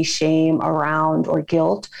have any shame around or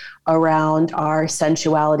guilt around our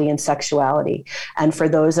sensuality and sexuality, and for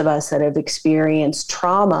those of us that have experienced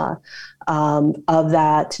trauma of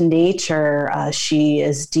that nature, she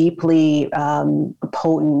is deeply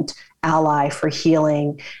potent ally for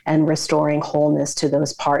healing and restoring wholeness to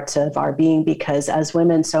those parts of our being, because as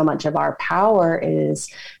women, so much of our power is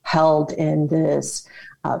held in this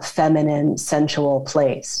feminine, sensual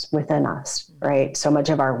place within us, right? So much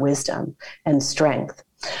of our wisdom and strength.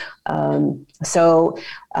 So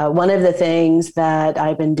one of the things that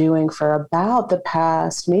I've been doing for about the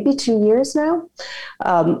past maybe 2 years now,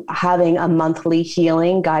 having a monthly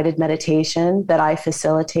healing guided meditation that I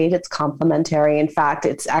facilitate. It's complimentary. In fact,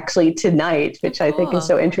 it's actually tonight, which I think is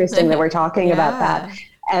so interesting that we're talking about that.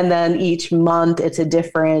 And then each month it's a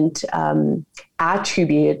different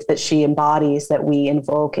attribute that she embodies that we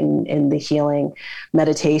invoke in the healing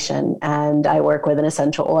meditation. And I work with an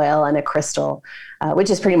essential oil and a crystal, which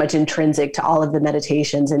is pretty much intrinsic to all of the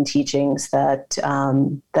meditations and teachings that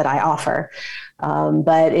I offer.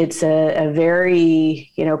 But it's a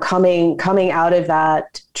very, coming out of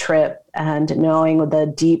that trip and knowing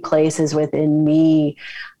the deep places within me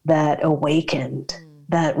that awakened,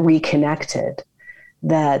 that reconnected,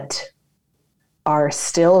 that are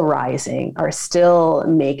still rising, are still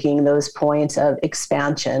making those points of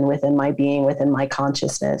expansion within my being, within my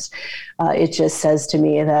consciousness. It just says to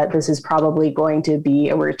me that this is probably going to be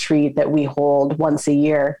a retreat that we hold once a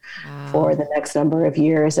year for the next number of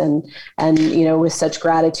years. And with such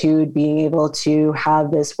gratitude, being able to have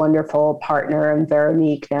this wonderful partner in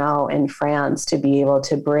Veronique now in France to be able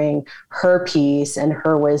to bring her peace and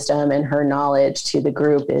her wisdom and her knowledge to the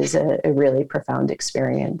group is a really profound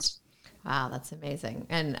experience. Wow, that's amazing.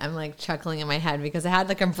 And I'm like chuckling in my head because I had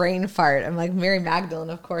like a brain fart. I'm like, Mary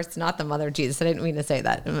Magdalene, of course, not the mother of Jesus. I didn't mean to say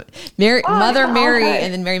that. Mary, Mother Mary,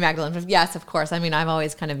 and then Mary Magdalene. But yes, of course. I mean, I've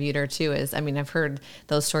always kind of viewed her too as, I've heard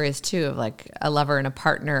those stories too of like a lover and a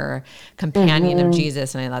partner, companion of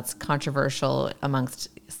Jesus. And that's controversial amongst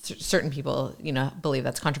certain people, believe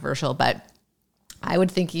that's controversial. But I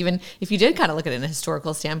would think even if you did kind of look at it in a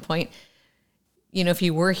historical standpoint, if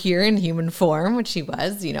he were here in human form, which he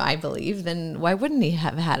was, I believe, then why wouldn't he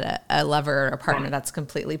have had a lover or a partner that's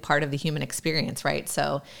completely part of the human experience, right?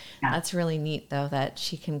 So that's really neat, though, that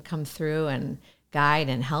she can come through and guide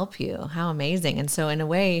and help you. How amazing. And so in a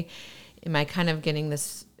way, am I kind of getting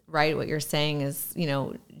this right? What you're saying is,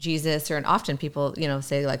 Jesus, and often people,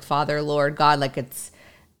 say like Father, Lord, God, like it's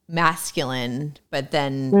masculine, but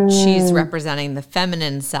then she's representing the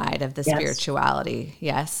feminine side of the spirituality.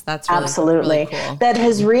 Yes, that's really, absolutely really cool. That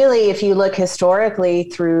has really, if you look historically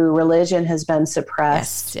through religion, has been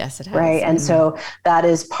suppressed. Yes, it has. Right. And so that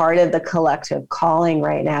is part of the collective calling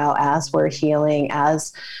right now as we're healing,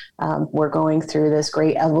 as we're going through this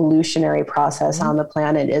great evolutionary process on the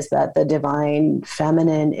planet, is that the divine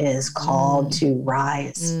feminine is called to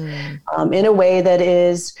rise in a way that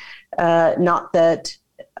is not that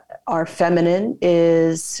our feminine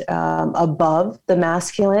is above the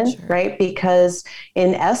masculine, right? Because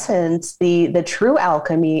in essence, the true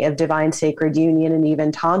alchemy of divine sacred union and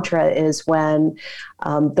even Tantra is when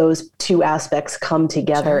those two aspects come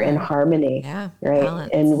together in harmony, right?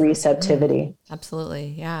 Balance. In receptivity.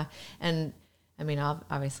 Absolutely, yeah. And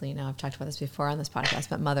obviously, I've talked about this before on this podcast,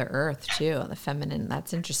 but Mother Earth too, the feminine,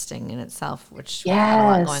 that's interesting in itself, which we have a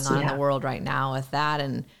lot going on in the world right now with that.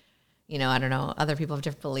 And I don't know, other people have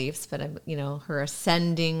different beliefs, but, her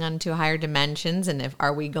ascending onto higher dimensions, and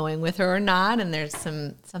are we going with her or not? And there's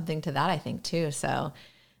something to that, I think, too. So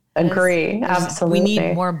agree. Absolutely. We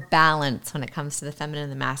need more balance when it comes to the feminine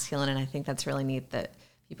and the masculine. And I think that's really neat that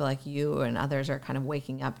people like you and others are kind of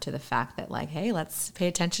waking up to the fact that, like, hey, let's pay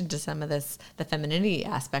attention to some of this, the femininity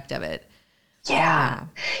aspect of it. Yeah.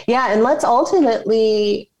 And let's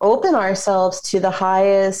ultimately open ourselves to the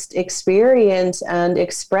highest experience and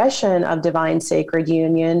expression of divine sacred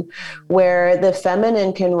union, where the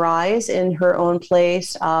feminine can rise in her own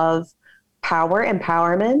place of power,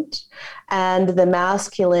 empowerment, and the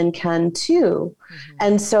masculine can too.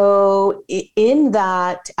 And so in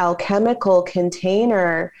that alchemical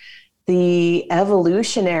container, the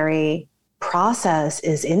evolutionary process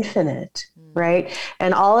is infinite. Right.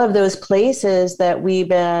 And all of those places that we've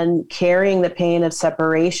been carrying the pain of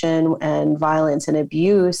separation and violence and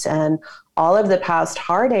abuse and all of the past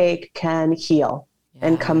heartache can heal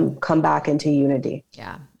and come back into unity.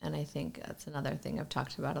 Yeah. And I think that's another thing I've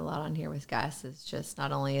talked about a lot on here with guests is just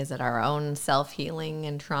not only is it our own self-healing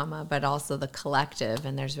and trauma, but also the collective.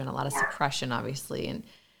 And there's been a lot of suppression, obviously, and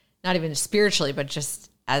not even spiritually, but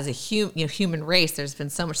just as a human race, there's been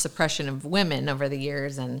so much suppression of women over the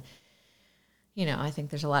years. And I think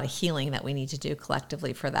there's a lot of healing that we need to do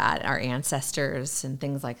collectively for that, our ancestors and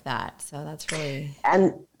things like that. So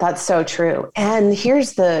and that's so true. And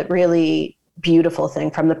here's the really beautiful thing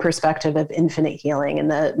from the perspective of infinite healing and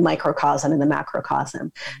the microcosm and the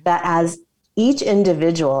macrocosm, that as each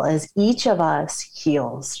individual, as each of us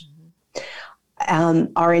heals,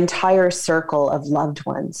 our entire circle of loved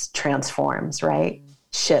ones transforms, right?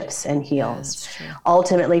 Shifts and heals.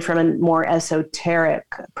 Ultimately, from a more esoteric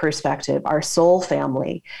perspective, our soul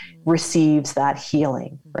family receives that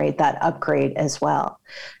healing, right? That upgrade as well.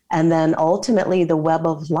 And then ultimately, the web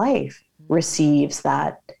of life receives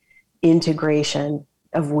that integration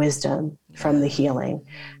of wisdom from the healing.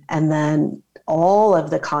 And then all of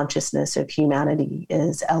the consciousness of humanity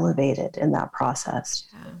is elevated in that process.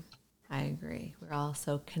 Yeah, I agree. We're all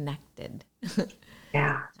so connected.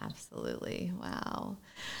 Yeah, absolutely. Wow.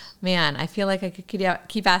 Man, I feel like I could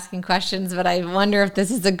keep asking questions, but I wonder if this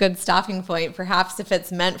is a good stopping point. Perhaps if it's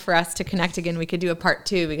meant for us to connect again, we could do a part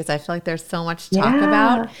 2, because I feel like there's so much to talk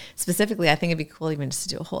about. Specifically, I think it'd be cool even just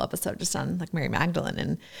to do a whole episode just on like Mary Magdalene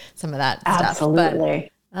and some of that stuff.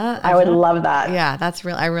 Absolutely. I would love that. Yeah, that's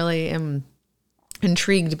real. I really am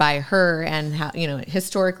intrigued by her and how,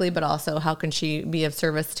 historically, but also how can she be of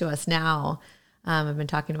service to us now? I've been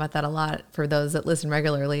talking about that a lot for those that listen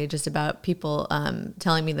regularly, just about people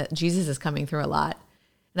telling me that Jesus is coming through a lot.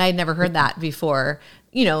 And I had never heard that before.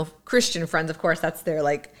 Christian friends, of course, that's their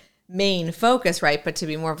like main focus, right? But to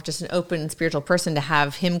be more of just an open spiritual person, to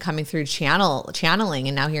have him coming through channeling,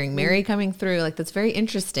 and now hearing Mary coming through, like, that's very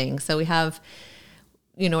interesting. So we have,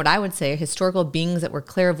 what I would say, historical beings that were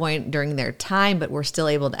clairvoyant during their time, but we're still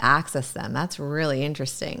able to access them. That's really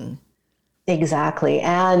interesting. Exactly.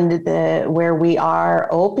 And where we are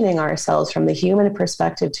opening ourselves from the human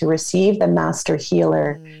perspective to receive the master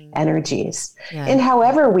healer energies, and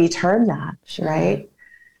however we term that, right?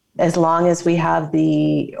 As long as we have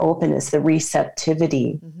the openness, the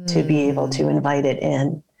receptivity to be able to invite it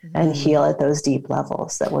in and heal at those deep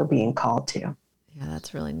levels that we're being called to. Yeah,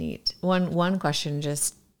 that's really neat. One question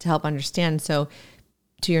just to help understand. So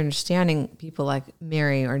to your understanding, people like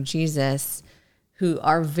Mary or Jesus, who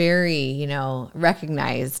are very,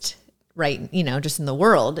 recognized, right, just in the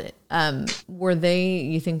world, were they,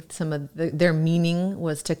 you think some of their meaning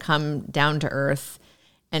was to come down to earth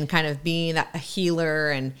and kind of being a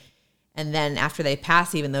healer, and then after they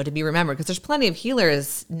pass, even though, to be remembered, because there's plenty of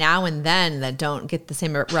healers now and then that don't get the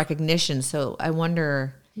same recognition. So I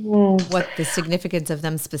wonder what the significance of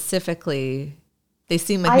them specifically. They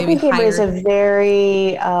seem like maybe higher. I think it was a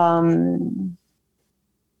very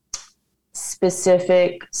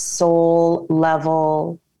specific soul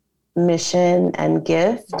level mission and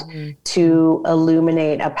gift to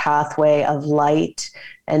illuminate a pathway of light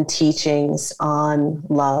and teachings on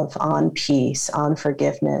love, on peace, on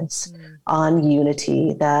forgiveness, on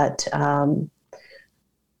unity that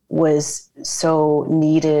was so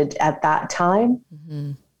needed at that time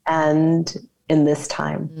and in this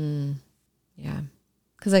time. Yeah.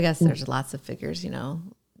 Because I guess there's lots of figures,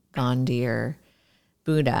 Gandhi or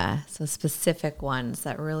Buddha, so specific ones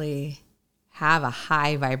that really have a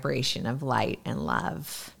high vibration of light and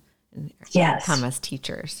love and come as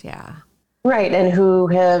teachers. Yeah. Right. And who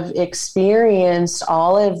have experienced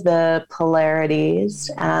all of the polarities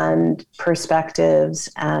and perspectives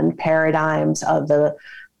and paradigms of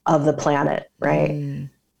the planet, right?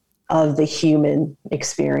 of the human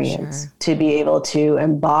experience, to be able to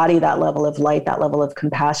embody that level of light, that level of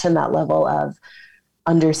compassion, that level of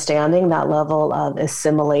understanding, that level of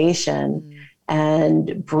assimilation,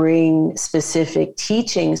 and bring specific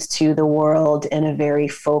teachings to the world in a very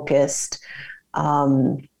focused,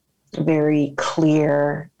 very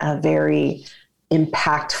clear, very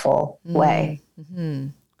impactful way. Mm-hmm.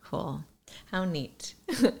 Cool. How neat.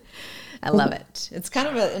 I love it. It's kind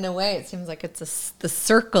of in a way, it seems like it's the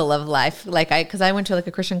circle of life. Like because I went to like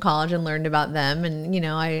a Christian college and learned about them. And,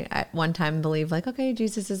 I at one time believed like, okay,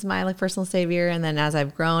 Jesus is my like personal savior. And then as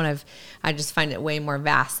I've grown, I just find it way more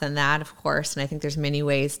vast than that, of course. And I think there's many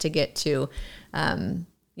ways to get to, a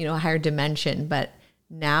higher dimension, but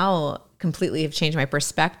now completely have changed my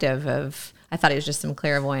perspective of, I thought he was just some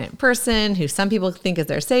clairvoyant person who some people think is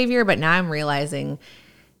their savior, but now I'm realizing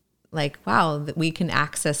like, wow, that we can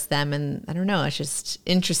access them. And I don't know, it's just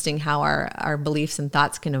interesting how our beliefs and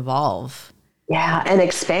thoughts can evolve. Yeah. And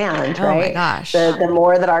expand, right? Oh my gosh. The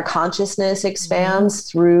more that our consciousness expands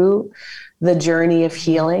through the journey of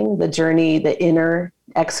healing, the inner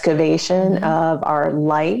excavation of our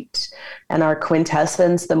light and our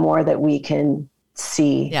quintessence, the more that we can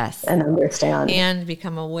see and understand. And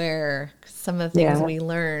become aware. Some of the things we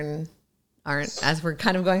learn aren't, as we're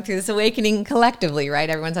kind of going through this awakening collectively, right?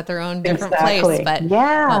 Everyone's at their own different place, but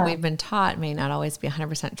what we've been taught may not always be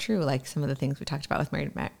 100% true, like some of the things we talked about with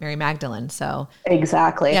Mary Magdalene. So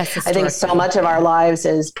exactly. Yes, I think so much of our lives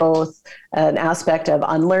is both an aspect of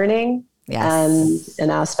unlearning and an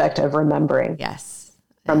aspect of remembering. Yes.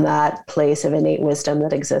 From that place of innate wisdom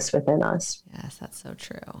that exists within us. Yes, that's so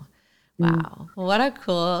true. Wow. Well, what a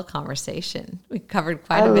cool conversation. We covered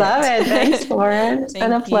quite a bit. I love it. Thanks, Lauren. It's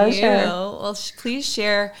been a pleasure. Well, please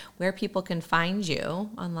share where people can find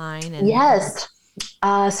you online. And yes.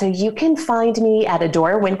 So you can find me at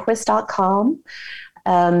AdoraWinquist.com.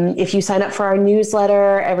 If you sign up for our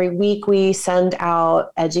newsletter, every week we send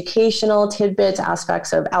out educational tidbits,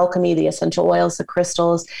 aspects of alchemy, the essential oils, the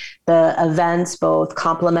crystals, the events, both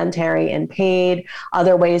complimentary and paid,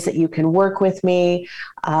 other ways that you can work with me,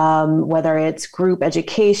 whether it's group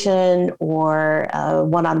education or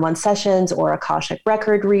one-on-one sessions or Akashic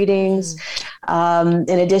record readings. In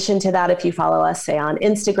addition to that, if you follow us, say on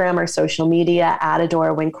Instagram or social media at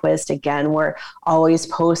Adora Winquist, again, we're always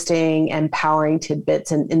posting empowering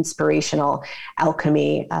tidbits and inspirational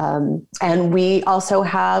alchemy. And we also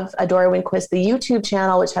have Adora Winquist, the YouTube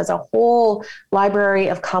channel, which has a whole library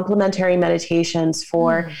of complementary meditations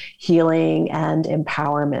for healing and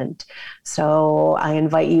empowerment. So I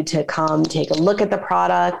invite you to come take a look at the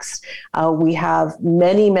products. We have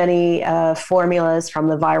many, many formulas, from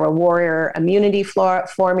the Viral Warrior Immunity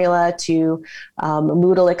formula to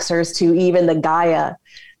mood elixirs to even the Gaia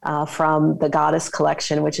from the Goddess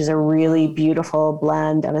Collection, which is a really beautiful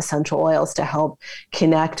blend of essential oils to help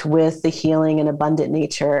connect with the healing and abundant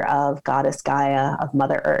nature of Goddess Gaia, of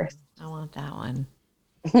Mother Earth. I want that one.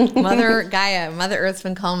 Mother Gaia, Mother Earth's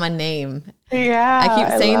been calling my name. Yeah, I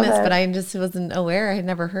keep saying this, but I just wasn't aware. I had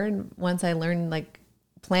never heard. Once I learned like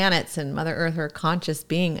planets and Mother Earth or conscious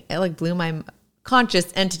being, it like blew my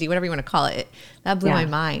conscious entity, whatever you want to call it. That blew my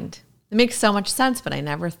mind. It makes so much sense, but I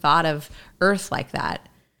never thought of Earth like that.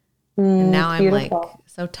 And now I'm like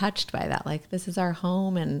so touched by that. Like, this is our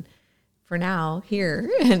home, and for now here,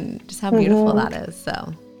 and just how beautiful that is.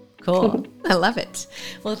 So cool. I love it.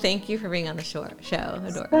 Well, thank you for being on the show,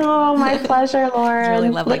 Adora. Oh, my pleasure, Lauren. It's really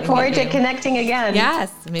lovely. Look forward to connecting again.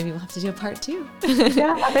 Yes. Maybe we'll have to do a part 2.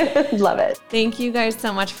 Yeah, love it. Thank you guys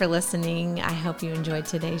so much for listening. I hope you enjoyed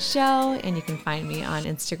today's show, and you can find me on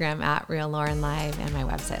Instagram at RealLaurenLive and my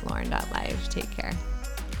website, lauren.live. Take care.